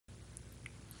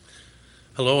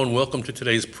Hello and welcome to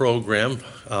today's program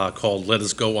called Let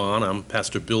Us Go On. I'm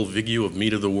Pastor Bill Vigil of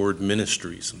Meat of the Word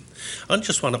Ministries. I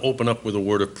just want to open up with a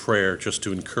word of prayer just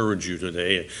to encourage you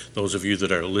today, those of you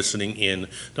that are listening in,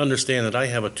 to understand that I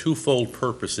have a twofold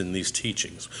purpose in these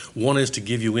teachings. One is to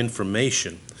give you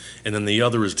information, and then the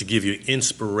other is to give you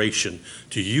inspiration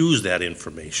to use that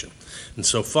information. And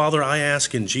so, Father, I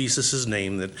ask in Jesus'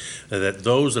 name that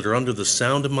those that are under the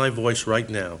sound of my voice right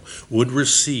now would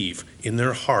receive in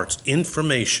their hearts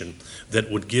information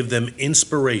that would give them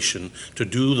inspiration to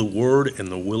do the word and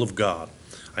the will of God.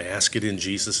 I ask it in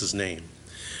Jesus' name.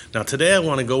 Now, today I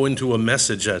want to go into a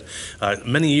message that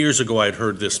many years ago I'd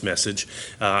heard this message,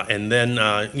 and then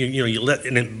and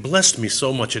it blessed me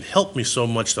so much. It helped me so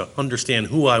much to understand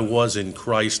who I was in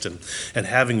Christ and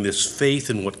having this faith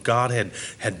in what God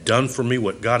had done for me,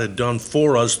 what God had done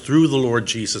for us through the Lord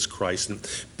Jesus Christ,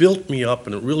 and built me up,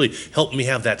 and it really helped me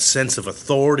have that sense of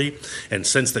authority and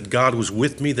sense that God was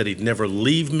with me, that He'd never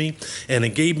leave me, and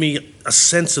it gave me a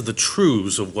sense of the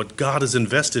truths of what God has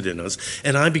invested in us,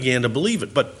 and I began to believe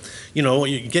it. But you know,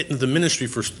 you get into the ministry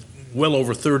for well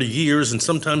over 30 years, and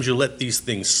sometimes you let these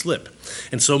things slip.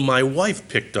 And so my wife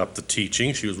picked up the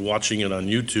teaching. She was watching it on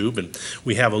YouTube, and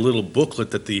we have a little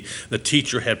booklet that the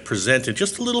teacher had presented,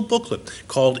 just a little booklet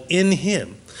called In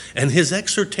Him. And his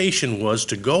exhortation was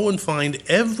to go and find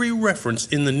every reference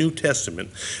in the New Testament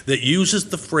that uses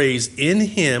the phrase in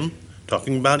Him,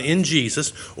 talking about in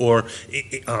Jesus, or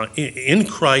in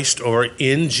Christ, or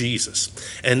in Jesus.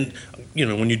 And you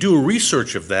know, when you do a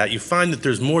research of that, you find that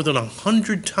there's more than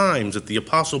 100 times that the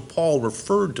Apostle Paul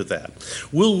referred to that.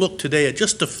 We'll look today at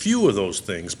just a few of those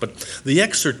things, but the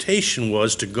exhortation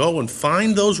was to go and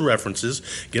find those references,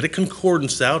 get a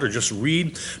concordance out, or just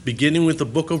read beginning with the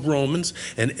book of Romans,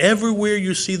 and everywhere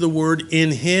you see the word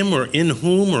in Him, or in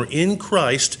whom, or in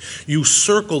Christ, you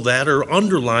circle that, or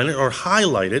underline it, or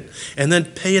highlight it, and then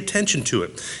pay attention to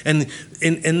it. And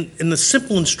the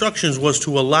simple instructions was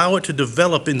to allow it to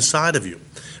develop inside of you.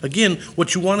 Again,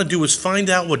 what you want to do is find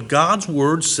out what God's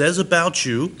Word says about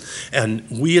you, and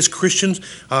we as Christians,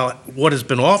 what has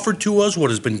been offered to us, what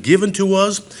has been given to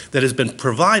us, that has been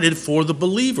provided for the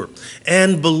believer,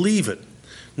 and believe it.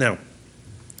 Now,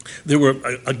 there were,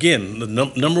 again, the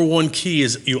number one key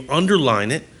is you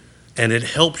underline it, and it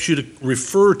helps you to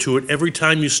refer to it every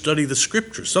time you study the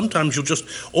Scriptures. Sometimes you'll just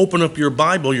open up your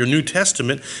Bible, your New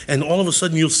Testament, and all of a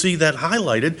sudden you'll see that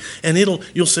highlighted, and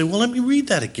you'll say, well, let me read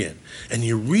that again. And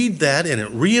you read that, and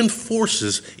it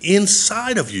reinforces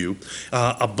inside of you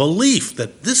a belief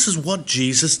that this is what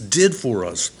Jesus did for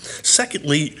us.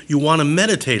 Secondly, you want to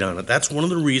meditate on it. That's one of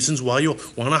the reasons why you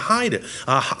want to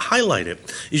highlight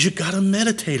it, is you got to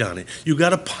meditate on it. You got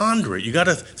to ponder it. You got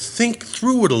to think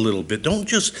through it a little bit. Don't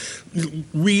just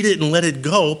read it and let it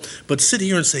go, but sit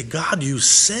here and say, God, you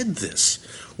said this.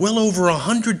 Well over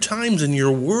 100 times in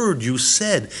your word you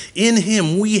said, in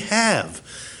Him we have.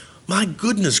 My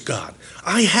goodness, God,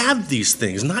 I have these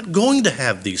things. Not going to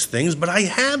have these things, but I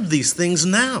have these things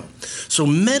now. So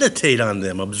meditate on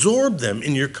them, absorb them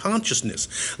in your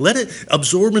consciousness. Let it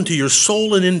absorb into your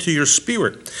soul and into your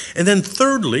spirit. And then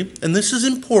thirdly, and this is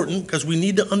important because we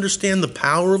need to understand the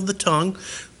power of the tongue.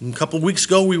 A couple of weeks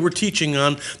ago, we were teaching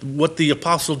on what the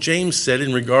Apostle James said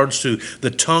in regards to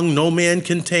the tongue no man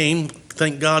can tame.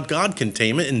 Thank God, God can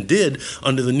tame it, and did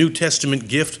under the New Testament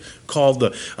gift called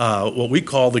what we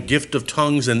call the gift of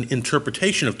tongues and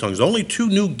interpretation of tongues. Only two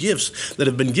new gifts that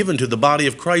have been given to the body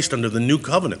of Christ under the new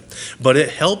covenant. But it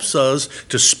helps us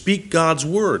to speak God's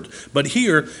word. But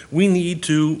here, we need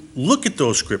to look at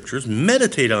those scriptures,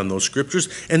 meditate on those scriptures,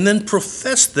 and then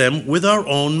profess them with our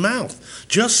own mouth.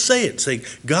 Just say it. Say,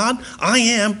 God, I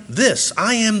am this.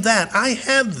 I am that. I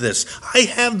have this. I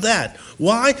have that.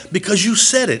 Why? Because you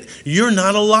said it. You're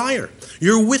not a liar.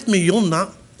 You're with me. You'll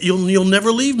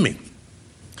never leave me.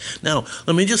 Now,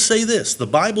 let me just say this. The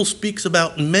Bible speaks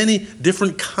about many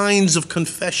different kinds of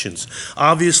confessions.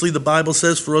 Obviously, the Bible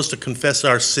says for us to confess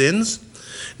our sins.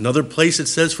 Another place it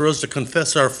says for us to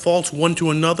confess our faults one to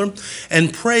another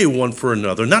and pray one for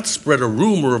another. Not spread a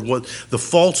rumor of what the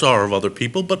faults are of other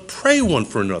people, but pray one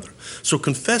for another. So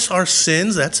confess our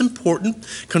sins, that's important.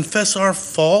 Confess our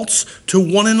faults to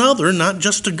one another, not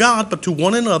just to God, but to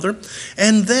one another.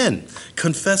 And then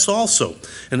confess also,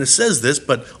 and it says this,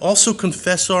 but also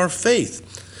confess our faith.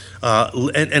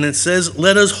 And it says,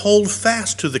 let us hold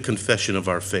fast to the confession of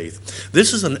our faith.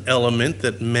 This is an element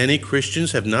that many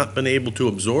Christians have not been able to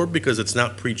absorb because it's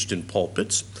not preached in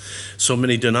pulpits. So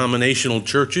many denominational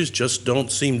churches just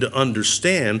don't seem to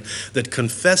understand that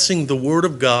confessing the Word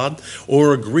of God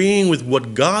or agreeing with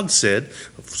what God said,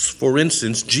 for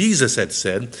instance, Jesus had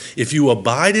said, if you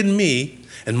abide in me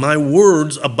and my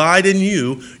words abide in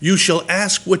you, you shall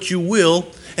ask what you will,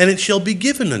 and it shall be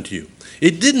given unto you.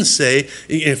 It didn't say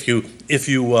if you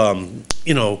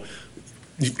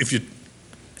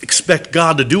expect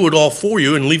God to do it all for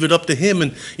you and leave it up to him,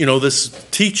 and this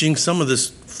teaching, some of this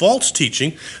false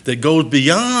teaching that goes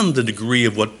beyond the degree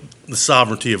of what the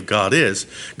sovereignty of God is.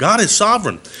 God is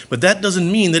sovereign, but that doesn't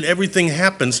mean that everything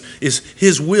happens is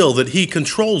his will, that he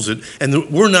controls it, and that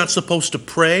we're not supposed to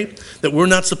pray, that we're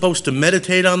not supposed to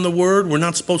meditate on the word, we're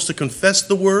not supposed to confess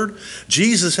the word.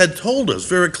 Jesus had told us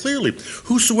very clearly,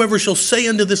 whosoever shall say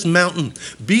unto this mountain,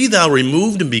 be thou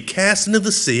removed and be cast into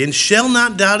the sea, and shall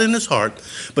not doubt in his heart,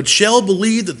 but shall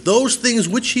believe that those things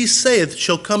which he saith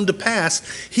shall come to pass,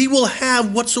 he will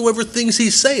have whatsoever things he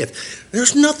saith.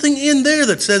 There's nothing in there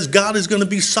that says God is going to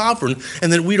be sovereign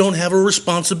and that we don't have a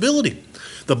responsibility.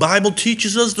 The Bible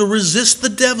teaches us to resist the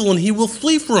devil and he will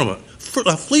flee from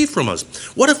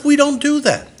us. What if we don't do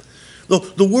that?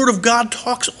 The Word of God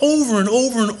talks over and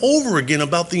over and over again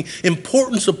about the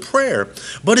importance of prayer.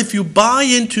 But if you buy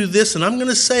into this, and I'm going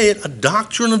to say it, a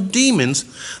doctrine of demons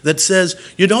that says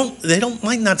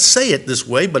might not say it this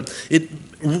way, but it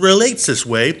relates this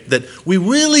way, that we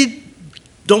really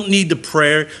don't need to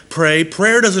pray.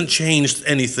 Prayer doesn't change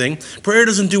anything. Prayer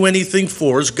doesn't do anything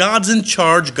for us. God's in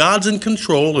charge. God's in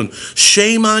control. And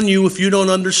shame on you if you don't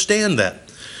understand that.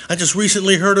 I just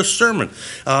recently heard a sermon.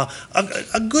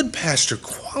 A good pastor,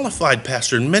 qualified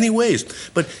pastor in many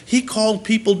ways. But he called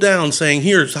people down saying,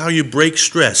 here's how you break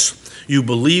stress. You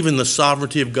believe in the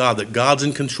sovereignty of God, that God's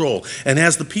in control. And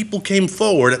as the people came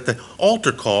forward at the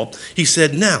altar call, he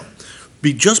said, now,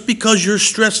 just because you're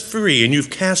stress-free and you've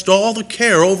cast all the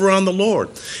care over on the Lord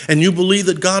and you believe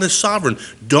that God is sovereign,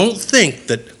 don't think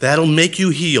that that'll make you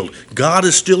healed. God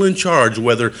is still in charge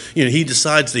whether he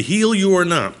decides to heal you or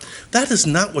not. That is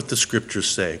not what the scriptures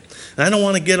say. And I don't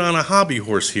want to get on a hobby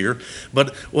horse here,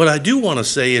 but what I do want to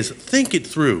say is think it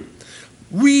through.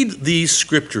 Read these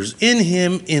scriptures, in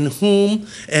him, in whom,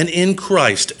 and in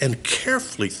Christ, and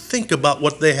carefully think about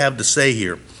what they have to say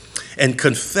here and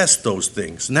confess those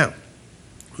things. Now,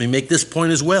 let me make this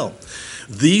point as well.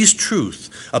 These truths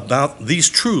about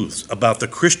the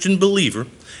Christian believer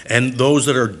and those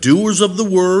that are doers of the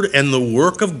word and the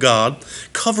work of God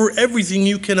cover everything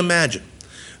you can imagine.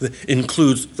 It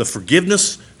includes the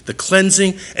forgiveness, the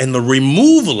cleansing, and the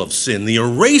removal of sin, the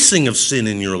erasing of sin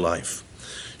in your life.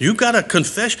 You got to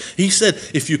confess. He said,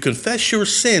 if you confess your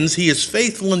sins, he is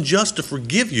faithful and just to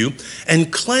forgive you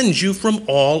and cleanse you from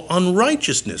all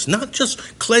unrighteousness. Not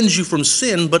just cleanse you from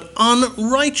sin, but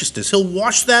unrighteousness. He'll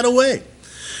wash that away.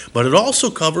 But it also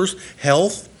covers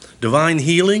health, divine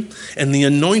healing, and the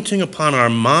anointing upon our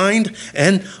mind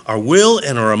and our will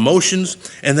and our emotions.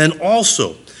 And then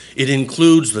also, it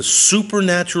includes the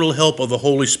supernatural help of the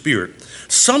Holy Spirit.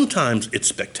 Sometimes it's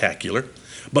spectacular,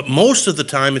 but most of the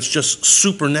time it's just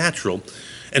supernatural.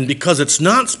 And because it's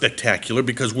not spectacular,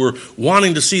 because we're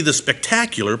wanting to see the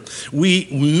spectacular, we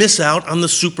miss out on the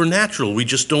supernatural. We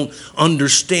just don't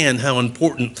understand how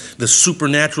important the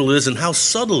supernatural is and how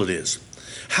subtle it is.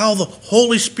 How the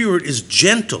Holy Spirit is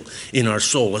gentle in our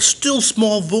soul. A still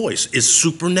small voice is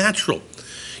supernatural.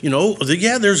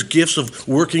 There's gifts of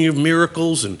working of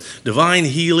miracles and divine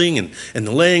healing and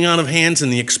the laying on of hands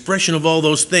and the expression of all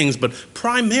those things. But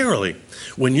primarily,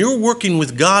 when you're working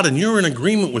with God and you're in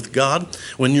agreement with God,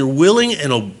 when you're willing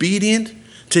and obedient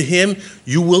to him,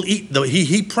 you will eat.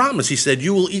 He promised, he said,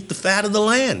 you will eat the fat of the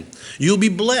land. You'll be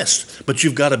blessed. But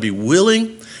you've got to be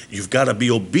willing. You've got to be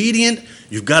obedient.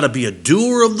 You've got to be a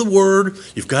doer of the word.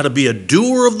 You've got to be a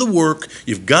doer of the work.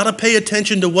 You've got to pay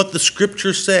attention to what the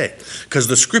scriptures say, because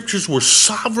the scriptures were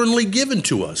sovereignly given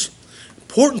to us.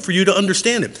 Important for you to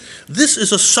understand it. This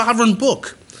is a sovereign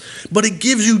book, but it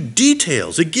gives you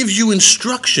details. It gives you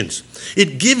instructions.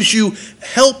 It gives you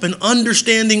help in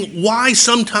understanding why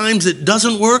sometimes it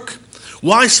doesn't work,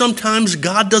 why sometimes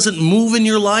God doesn't move in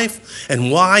your life, and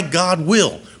why God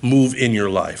will move in your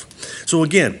life. So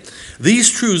again,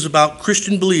 these truths about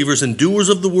Christian believers and doers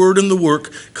of the word and the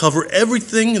work cover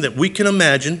everything that we can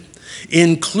imagine,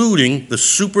 including the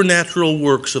supernatural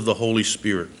works of the Holy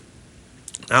Spirit.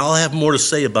 Now, I'll have more to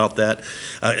say about that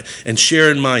and share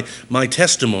in my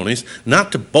testimonies,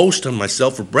 not to boast on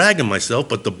myself or brag on myself,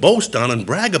 but to boast on and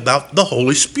brag about the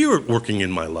Holy Spirit working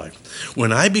in my life.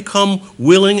 When I become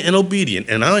willing and obedient,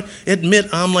 and I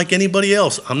admit I'm like anybody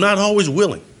else, I'm not always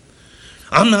willing.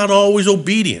 I'm not always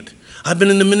obedient. I've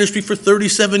been in the ministry for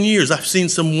 37 years. I've seen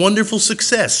some wonderful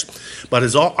success, but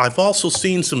I've also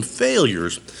seen some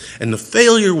failures, and the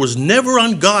failure was never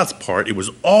on God's part. It was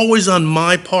always on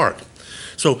my part.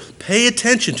 So pay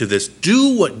attention to this.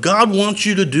 Do what God wants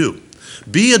you to do.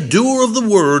 Be a doer of the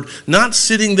word, not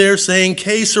sitting there saying,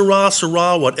 "Que sera,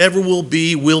 sera, whatever will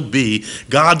be, will be.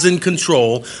 God's in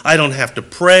control. I don't have to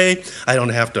pray. I don't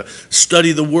have to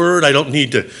study the word. I don't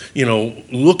need to,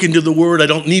 look into the word. I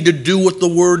don't need to do what the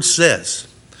word says."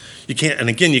 You can't, and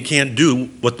again, you can't do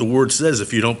what the word says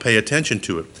if you don't pay attention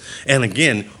to it. And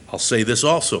again, I'll say this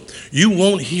also. You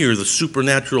won't hear the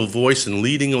supernatural voice and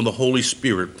leading of the Holy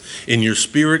Spirit in your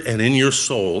spirit and in your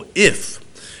soul if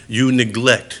you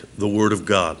neglect the Word of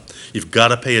God. You've got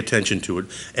to pay attention to it,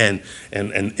 and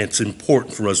it's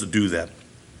important for us to do that.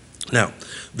 Now,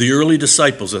 the early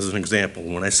disciples as an example.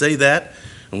 When I say that,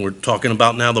 and we're talking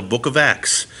about now the book of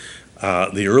Acts,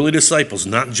 the early disciples,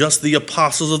 not just the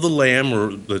apostles of the Lamb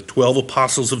or the 12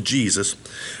 apostles of Jesus,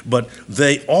 but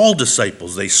all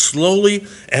disciples, they slowly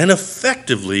and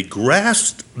effectively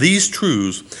grasped these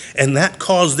truths, and that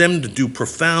caused them to do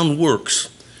profound works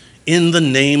in the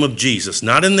name of Jesus.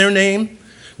 Not in their name,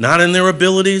 not in their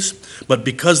abilities, but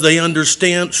because they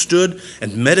understood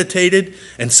and meditated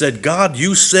and said, "God,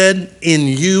 you said, in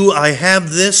you I have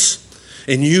this,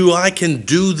 in you I can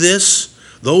do this.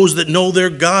 Those that know their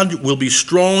God will be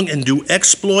strong and do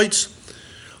exploits."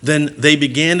 Then they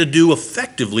began to do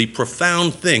effectively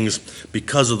profound things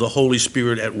because of the Holy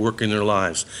Spirit at work in their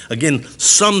lives. Again,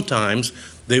 sometimes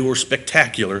they were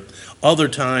spectacular. Other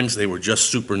times they were just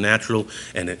supernatural,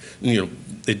 and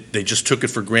they just took it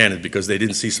for granted because they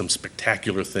didn't see some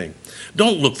spectacular thing.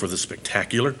 Don't look for the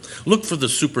spectacular. Look for the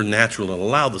supernatural, and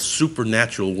allow the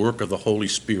supernatural work of the Holy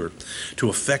Spirit to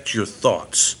affect your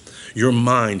thoughts, your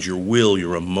mind, your will,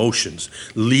 your emotions,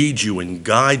 lead you and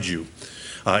guide you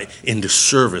into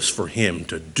service for Him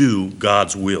to do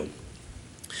God's will.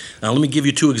 Now let me give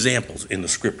you two examples in the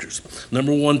scriptures.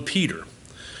 Number one, Peter.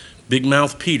 Big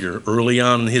mouth Peter, early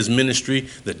on in his ministry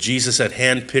that Jesus had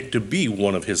handpicked to be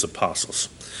one of his apostles.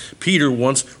 Peter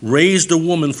once raised a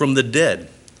woman from the dead,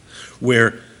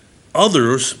 where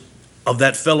others of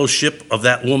that fellowship, of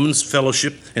that woman's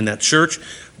fellowship in that church,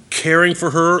 caring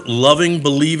for her, loving,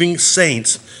 believing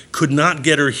saints, could not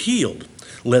get her healed,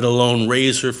 let alone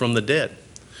raise her from the dead.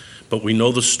 But we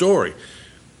know the story.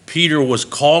 Peter was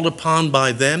called upon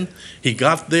by them. He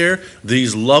got there.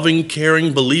 These loving,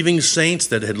 caring, believing saints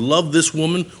that had loved this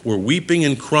woman were weeping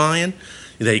and crying.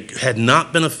 They had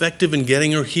not been effective in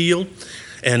getting her healed.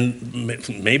 And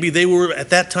maybe they were at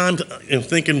that time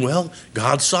thinking, well,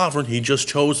 God's sovereign. He just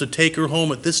chose to take her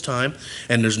home at this time.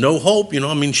 And there's no hope.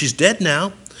 She's dead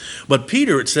now. But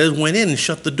Peter, it says, went in and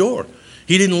shut the door.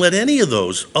 He didn't let any of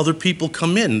those other people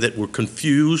come in that were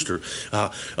confused or,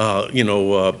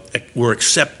 were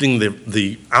accepting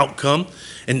the outcome.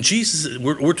 And Jesus,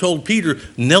 we're told Peter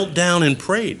knelt down and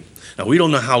prayed. Now, we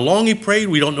don't know how long he prayed.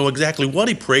 We don't know exactly what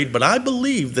he prayed, but I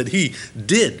believe that he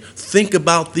did think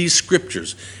about these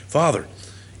scriptures. Father,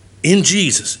 in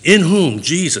Jesus, in whom?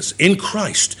 Jesus, in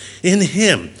Christ, in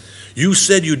Him. You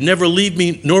said you'd never leave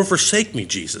me nor forsake me,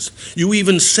 Jesus. You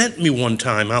even sent me one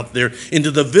time out there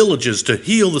into the villages to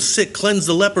heal the sick, cleanse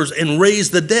the lepers, and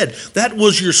raise the dead. That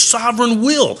was your sovereign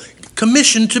will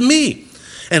commissioned to me.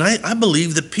 And I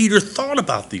believe that Peter thought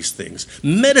about these things,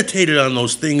 meditated on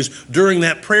those things during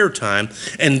that prayer time,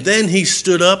 and then he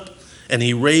stood up and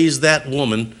he raised that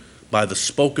woman by the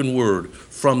spoken word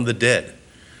from the dead.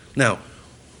 Now,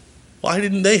 why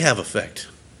didn't they have effect?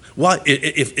 Why,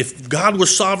 if God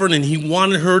was sovereign and He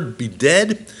wanted her to be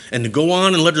dead and to go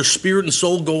on and let her spirit and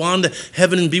soul go on to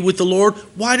heaven and be with the Lord,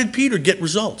 why did Peter get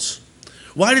results?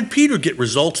 Why did Peter get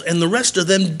results and the rest of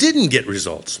them didn't get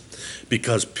results?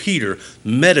 Because Peter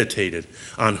meditated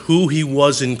on who he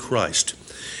was in Christ.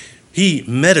 He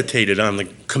meditated on the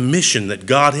commission that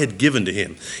God had given to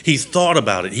him. He thought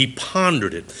about it. He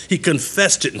pondered it. He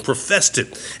confessed it and professed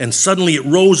it. And suddenly it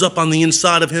rose up on the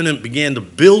inside of him and began to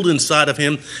build inside of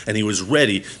him. And he was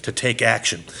ready to take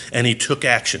action. And he took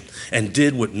action and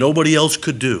did what nobody else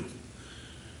could do.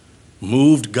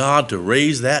 Moved God to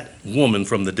raise that woman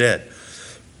from the dead.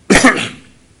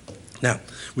 Now,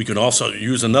 we can also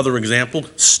use another example.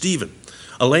 Stephen,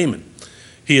 a layman.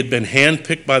 He had been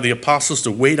handpicked by the apostles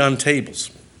to wait on tables,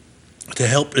 to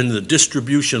help in the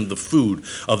distribution of the food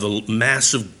of the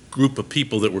massive group of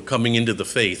people that were coming into the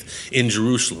faith in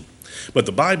Jerusalem. But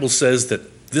the Bible says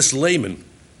that this layman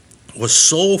was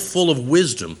so full of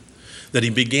wisdom that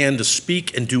he began to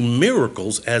speak and do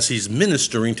miracles as he's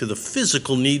ministering to the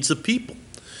physical needs of people.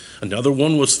 Another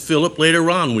one was Philip later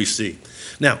on, we see.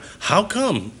 Now, how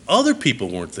come other people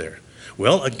weren't there?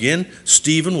 Well, again,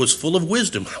 Stephen was full of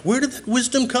wisdom. Where did that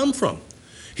wisdom come from?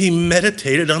 He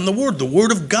meditated on the Word. The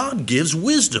Word of God gives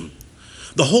wisdom.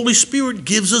 The Holy Spirit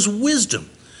gives us wisdom.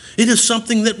 It is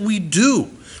something that we do.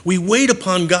 We wait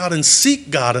upon God and seek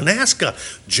God and ask God.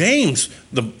 James,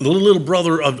 the little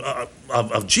brother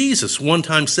of Jesus, one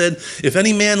time said, if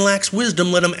any man lacks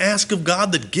wisdom, let him ask of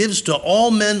God that gives to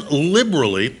all men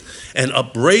liberally and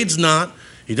upbraids not.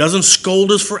 He doesn't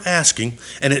scold us for asking,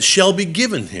 and it shall be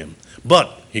given him.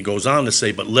 But, he goes on to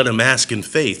say, but let him ask in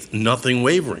faith, nothing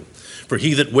wavering. For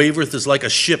he that wavereth is like a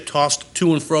ship tossed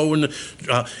to and fro in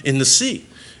the sea.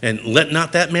 And let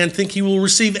not that man think he will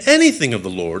receive anything of the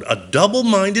Lord. A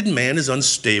double-minded man is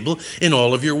unstable in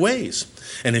all of your ways.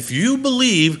 And if you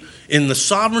believe in the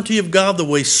sovereignty of God the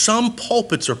way some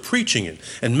pulpits are preaching it,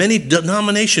 and many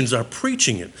denominations are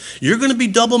preaching it, you're going to be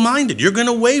double-minded. You're going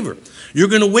to waver. You're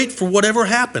going to wait for whatever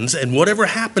happens, and whatever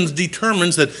happens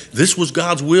determines that this was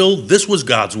God's will, this was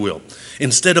God's will,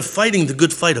 instead of fighting the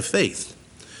good fight of faith,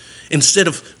 instead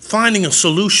of finding a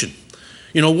solution.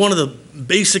 You know, one of the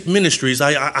basic ministries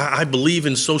I believe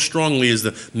in so strongly is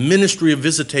the ministry of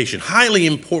visitation, highly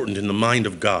important in the mind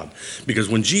of God. Because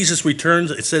when Jesus returns,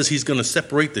 it says he's going to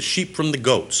separate the sheep from the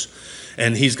goats.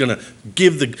 And he's going to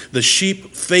give the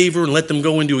sheep favor and let them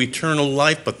go into eternal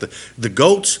life. But the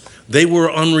goats, they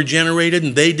were unregenerated,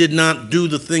 and they did not do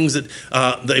the things that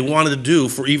they wanted to do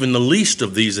for even the least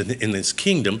of these in this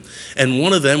kingdom. And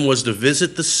one of them was to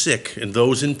visit the sick and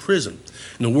those in prison.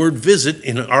 And the word visit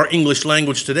in our English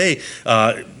language today,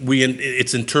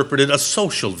 it's interpreted a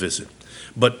social visit.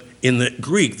 But in the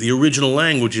Greek, the original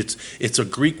language, it's a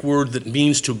Greek word that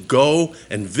means to go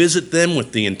and visit them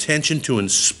with the intention to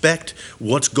inspect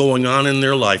what's going on in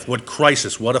their life, what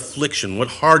crisis, what affliction, what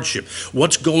hardship,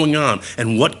 what's going on,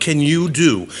 and what can you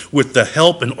do with the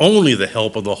help and only the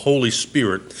help of the Holy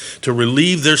Spirit to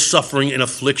relieve their suffering and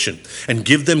affliction and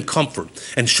give them comfort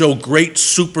and show great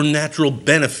supernatural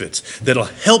benefits that'll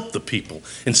help the people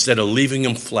instead of leaving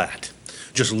them flat,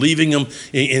 just leaving them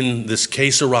in this que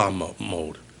sera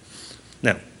mode.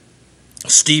 Now,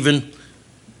 Stephen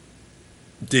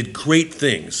did great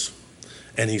things,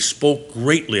 and he spoke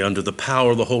greatly under the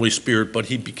power of the Holy Spirit, but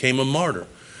he became a martyr.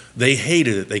 They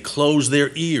hated it. They closed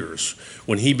their ears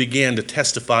when he began to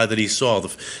testify that he saw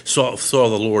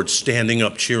the Lord standing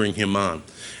up, cheering him on.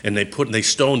 And they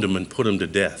stoned him and put him to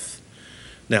death.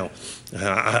 Now,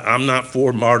 I'm not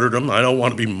for martyrdom. I don't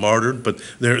want to be martyred, but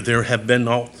there have been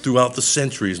all throughout the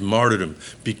centuries martyrdom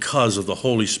because of the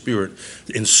Holy Spirit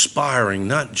inspiring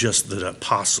not just the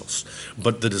apostles,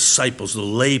 but the disciples, the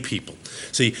lay people.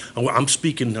 See, I want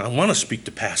to speak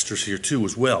to pastors here too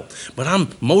as well, but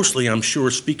I'm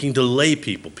sure speaking to lay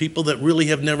people that really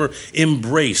have never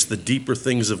embraced the deeper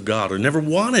things of God or never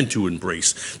wanted to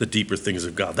embrace the deeper things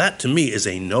of God. That to me is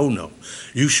a no-no.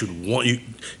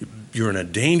 You're in a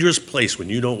dangerous place when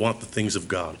you don't want the things of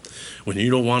God, when you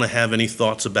don't want to have any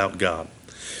thoughts about God.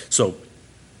 So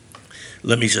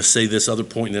let me just say this other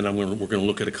point, and then we're going to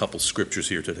look at a couple scriptures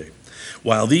here today.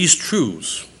 While these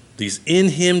truths, these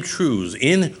in him truths,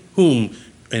 in whom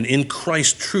and in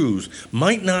Christ truths,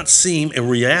 might not seem a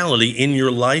reality in your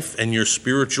life and your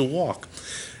spiritual walk,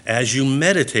 as you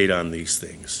meditate on these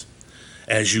things,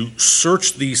 as you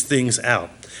search these things out,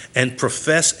 and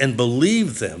profess and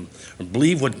believe them, or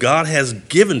believe what God has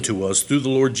given to us through the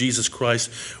Lord Jesus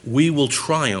Christ, we will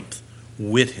triumph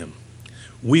with him.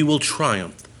 We will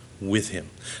triumph with him.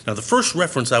 Now, the first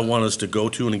reference I want us to go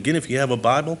to, and again, if you have a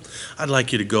Bible, I'd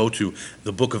like you to go to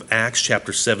the book of Acts,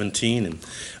 chapter 17.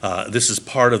 And this is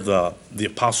part of the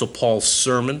Apostle Paul's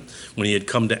sermon when he had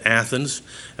come to Athens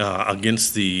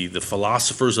against the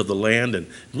philosophers of the land and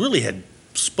really had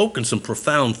spoken some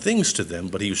profound things to them,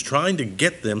 but he was trying to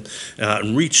get them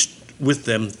and reach with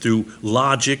them through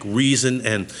logic, reason,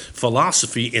 and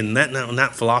philosophy, in that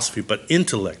not philosophy, but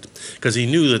intellect, because he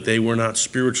knew that they were not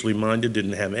spiritually minded,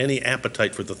 didn't have any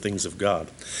appetite for the things of God.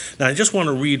 Now, I just want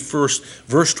to read first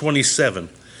verse 27,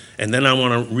 and then I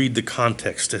want to read the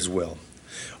context as well.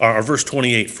 Or verse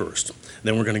 28 first.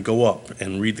 Then we're going to go up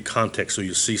and read the context so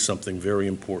you'll see something very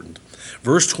important.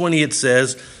 Verse 20, it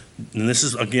says, and this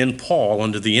is again Paul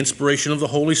under the inspiration of the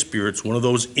Holy Spirit. It's one of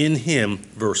those in him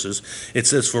verses. It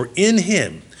says, for in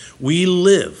him we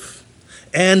live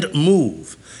and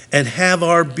move and have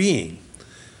our being.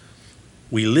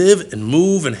 We live and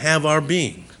move and have our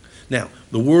being. Now,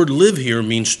 the word live here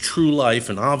means true life,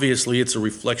 and obviously it's a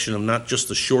reflection of not just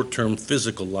the short-term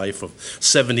physical life of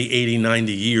 70, 80,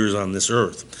 90 years on this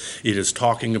earth. It is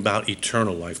talking about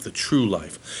eternal life, the true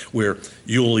life, where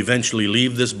you'll eventually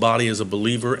leave this body as a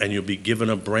believer and you'll be given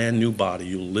a brand new body.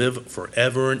 You'll live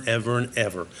forever and ever and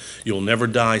ever. You'll never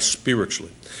die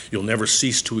spiritually. You'll never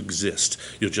cease to exist.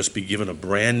 You'll just be given a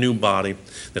brand new body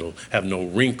that'll have no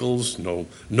wrinkles,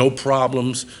 no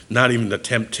problems, not even the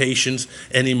temptations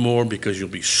anymore, because you'll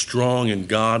be strong in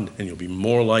God and you'll be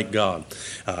more like God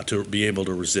to be able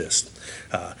to resist.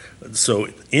 So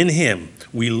in him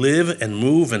we live and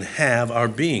move and have our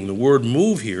being. The word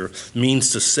move here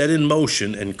means to set in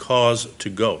motion and cause to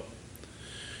go.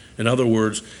 In other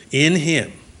words, in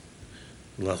him,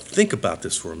 now think about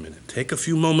this for a minute. Take a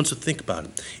few moments to think about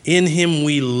it. In him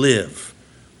we live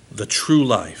the true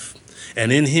life,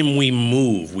 and in him we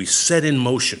move, we set in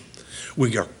motion.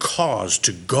 We are caused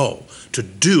to go, to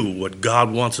do what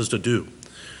God wants us to do.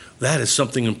 That is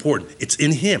something important. It's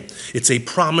in him. It's a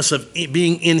promise of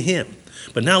being in him.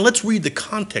 But now let's read the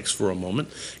context for a moment,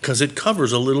 because it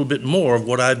covers a little bit more of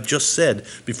what I've just said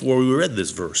before we read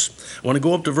this verse. I want to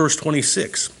go up to verse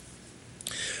 26.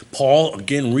 Paul,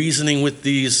 again reasoning with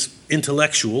these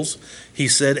intellectuals, he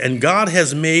said, "And God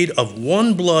has made of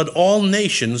one blood all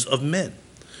nations of men."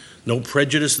 No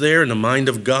prejudice there in the mind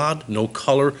of God, no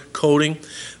color coding.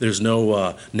 There's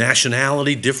no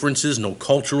nationality differences, no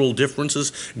cultural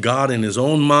differences. God in his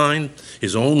own mind,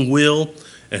 his own will,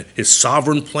 his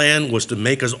sovereign plan was to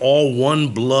make us all one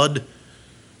blood,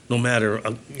 no matter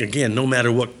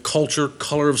what culture,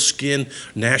 color of skin,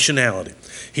 nationality.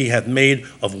 He hath made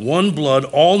of one blood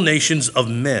all nations of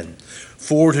men,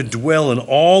 for to dwell in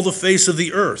all the face of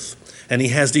the earth. And he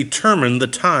has determined the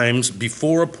times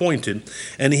before appointed,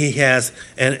 and he has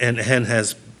and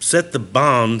has set the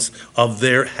bonds of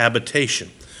their habitation,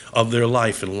 of their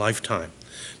life and lifetime.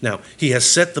 Now, he has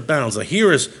set the bounds. Now,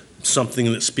 here is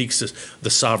something that speaks to the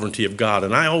sovereignty of God,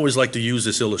 and I always like to use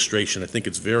this illustration. I think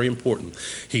it's very important.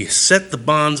 He set the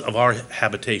bonds of our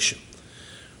habitation.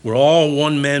 We're all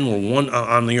one man, we're one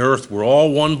on the earth, we're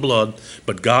all one blood,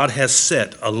 but God has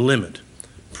set a limit,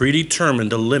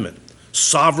 predetermined a limit.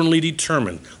 Sovereignly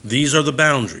determined. These are the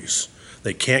boundaries.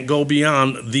 They can't go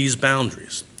beyond these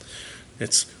boundaries.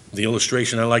 It's the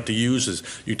illustration I like to use is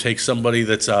you take somebody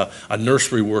that's a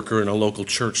nursery worker in a local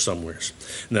church somewhere,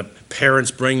 and the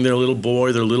parents bring their little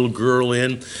boy, their little girl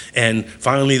in, and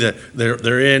finally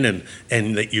they're in,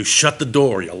 and you shut the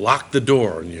door, you lock the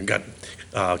door, and you've got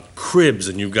cribs,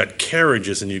 and you've got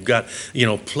carriages, and you've got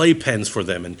playpens for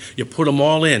them, and you put them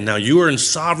all in. Now you are in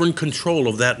sovereign control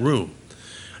of that room.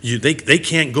 They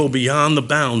can't go beyond the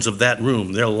bounds of that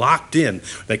room. They're locked in.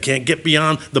 They can't get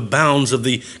beyond the bounds of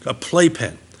the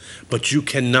playpen. But you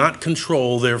cannot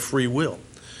control their free will.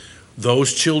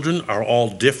 Those children are all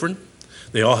different.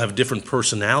 They all have different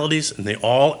personalities, and they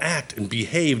all act and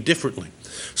behave differently.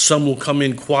 Some will come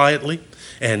in quietly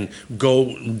and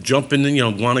go jump in,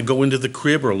 want to go into the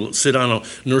crib or sit on a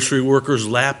nursery worker's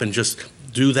lap and just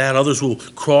do that. Others will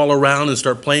crawl around and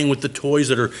start playing with the toys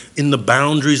that are in the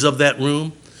boundaries of that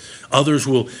room. Others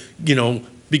will,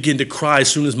 begin to cry as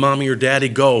soon as mommy or daddy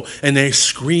go, and they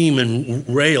scream and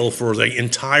rail for the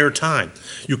entire time.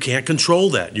 You can't control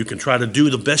that. You can try to do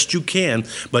the best you can,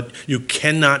 but you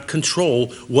cannot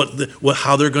control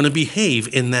how they're going to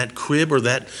behave in that crib or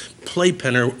that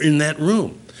playpen or in that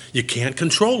room. You can't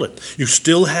control it. You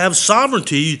still have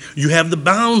sovereignty. You have the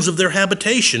bounds of their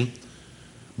habitation,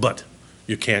 but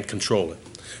you can't control it.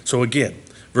 So again,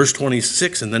 verse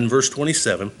 26 and then verse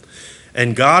 27,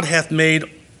 "And God hath made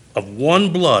of one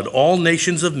blood all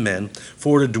nations of men,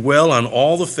 for to dwell on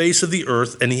all the face of the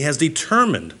earth, and he has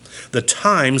determined the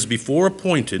times before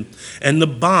appointed, and the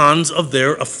bonds of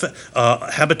their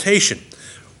habitation."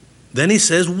 Then he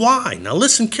says, why? Now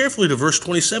listen carefully to verse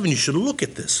 27. You should look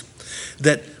at this.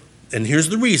 And here's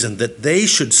the reason, that they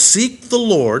should seek the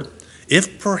Lord,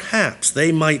 if perhaps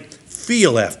they might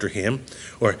feel after him,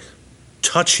 or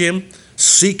touch him,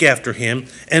 seek after him,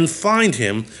 and find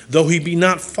him, though he be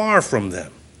not far from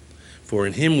them. For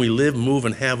in him we live, move,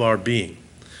 and have our being.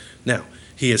 Now,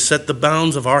 he has set the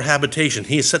bounds of our habitation.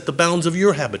 He has set the bounds of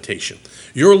your habitation,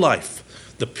 your life,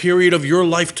 the period of your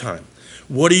lifetime.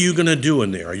 What are you going to do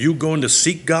in there? Are you going to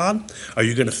seek God? Are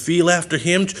you going to feel after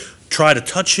him, try to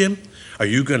touch him? Are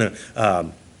you going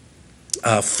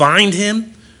to find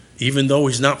him, even though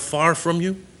he's not far from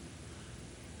you?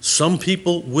 Some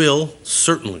people will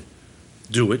certainly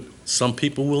do it. Some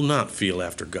people will not feel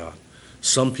after God.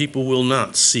 Some people will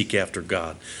not seek after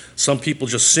God. Some people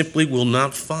just simply will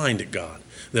not find God.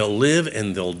 They'll live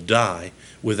and they'll die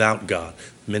without God.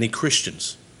 Many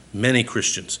Christians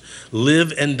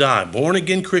live and die. Born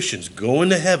again Christians go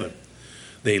into heaven.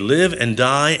 They live and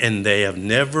die, and they have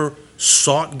never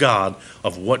sought God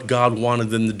of what God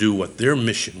wanted them to do, what their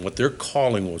mission, what their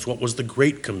calling was, what was the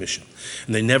Great Commission.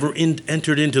 And they never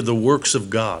entered into the works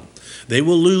of God. They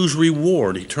will lose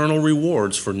reward, eternal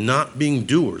rewards, for not being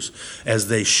doers as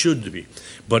they should be.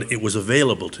 But it was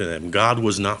available to them. God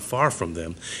was not far from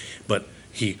them, but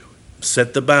he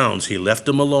set the bounds. He left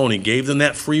them alone. He gave them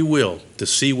that free will to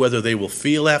see whether they will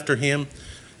feel after him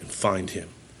and find him.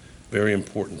 Very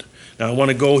important. Now I want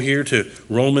to go here to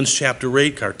Romans chapter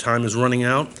 8. Our time is running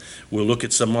out. We'll look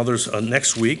at some others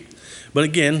next week. But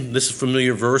again, this is a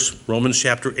familiar verse, Romans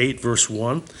chapter 8, verse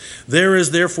 1. There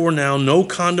is therefore now no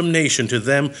condemnation to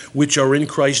them which are in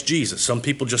Christ Jesus. Some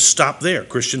people just stop there.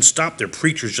 Christians stop there.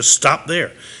 Preachers just stop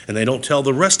there. And they don't tell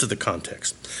the rest of the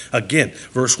context. Again,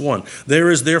 verse 1.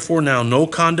 There is therefore now no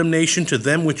condemnation to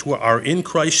them which are in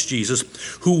Christ Jesus,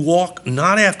 who walk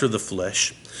not after the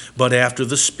flesh, but after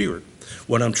the Spirit.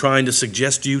 What I'm trying to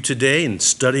suggest to you today in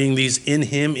studying these in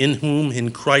him, in whom,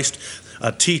 in Christ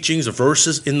teachings or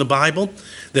verses in the Bible,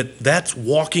 that's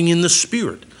walking in the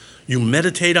Spirit. You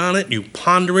meditate on it, you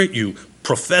ponder it, you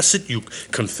profess it, you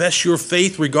confess your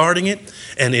faith regarding it,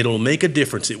 and it'll make a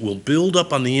difference. It will build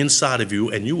up on the inside of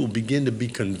you, and you will begin to be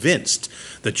convinced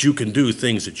that you can do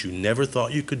things that you never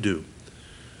thought you could do.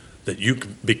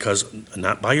 Because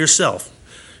not by yourself,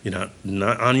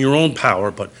 not on your own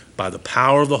power, but by the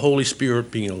power of the Holy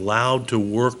Spirit being allowed to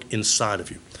work inside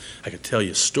of you. I could tell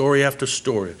you story after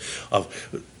story of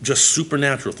just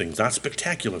supernatural things, not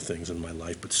spectacular things in my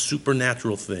life, but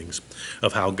supernatural things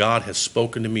of how God has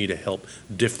spoken to me to help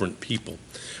different people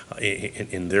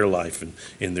in their life and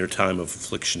in their time of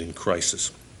affliction and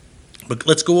crisis. But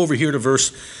let's go over here to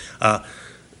verse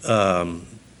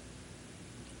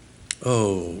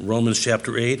Romans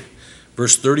chapter 8,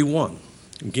 verse 31.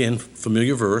 Again,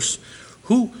 familiar verse.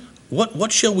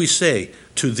 What shall we say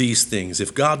to these things?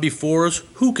 If God be for us,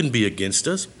 who can be against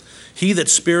us? He that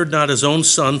spared not his own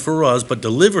Son for us, but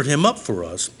delivered him up for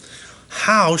us,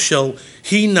 how shall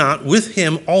he not with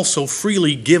him also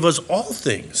freely give us all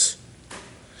things?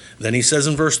 Then he says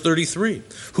in verse 33,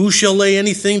 who shall lay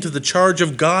anything to the charge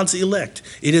of God's elect?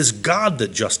 It is God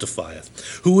that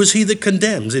justifieth. Who is he that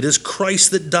condemns? It is Christ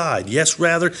that died, yes,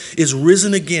 rather, is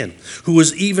risen again, who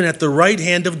is even at the right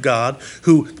hand of God,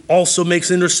 who also makes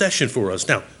intercession for us.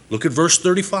 Now, look at verse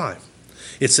 35.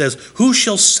 It says, who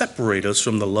shall separate us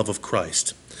from the love of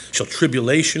Christ? Shall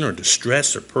tribulation or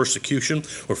distress or persecution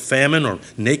or famine or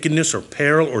nakedness or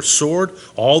peril or sword?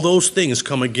 All those things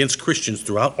come against Christians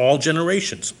throughout all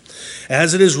generations.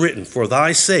 As it is written, for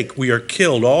thy sake we are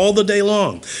killed all the day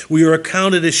long. We are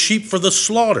accounted as sheep for the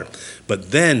slaughter.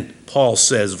 But then Paul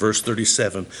says, verse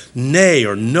 37, nay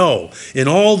or no, in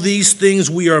all these things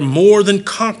we are more than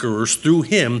conquerors through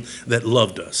him that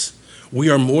loved us. We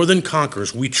are more than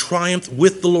conquerors. We triumph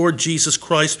with the Lord Jesus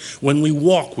Christ when we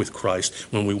walk with Christ,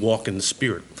 when we walk in the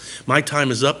Spirit. My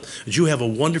time is up. You have a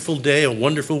wonderful day, a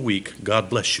wonderful week. God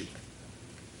bless you.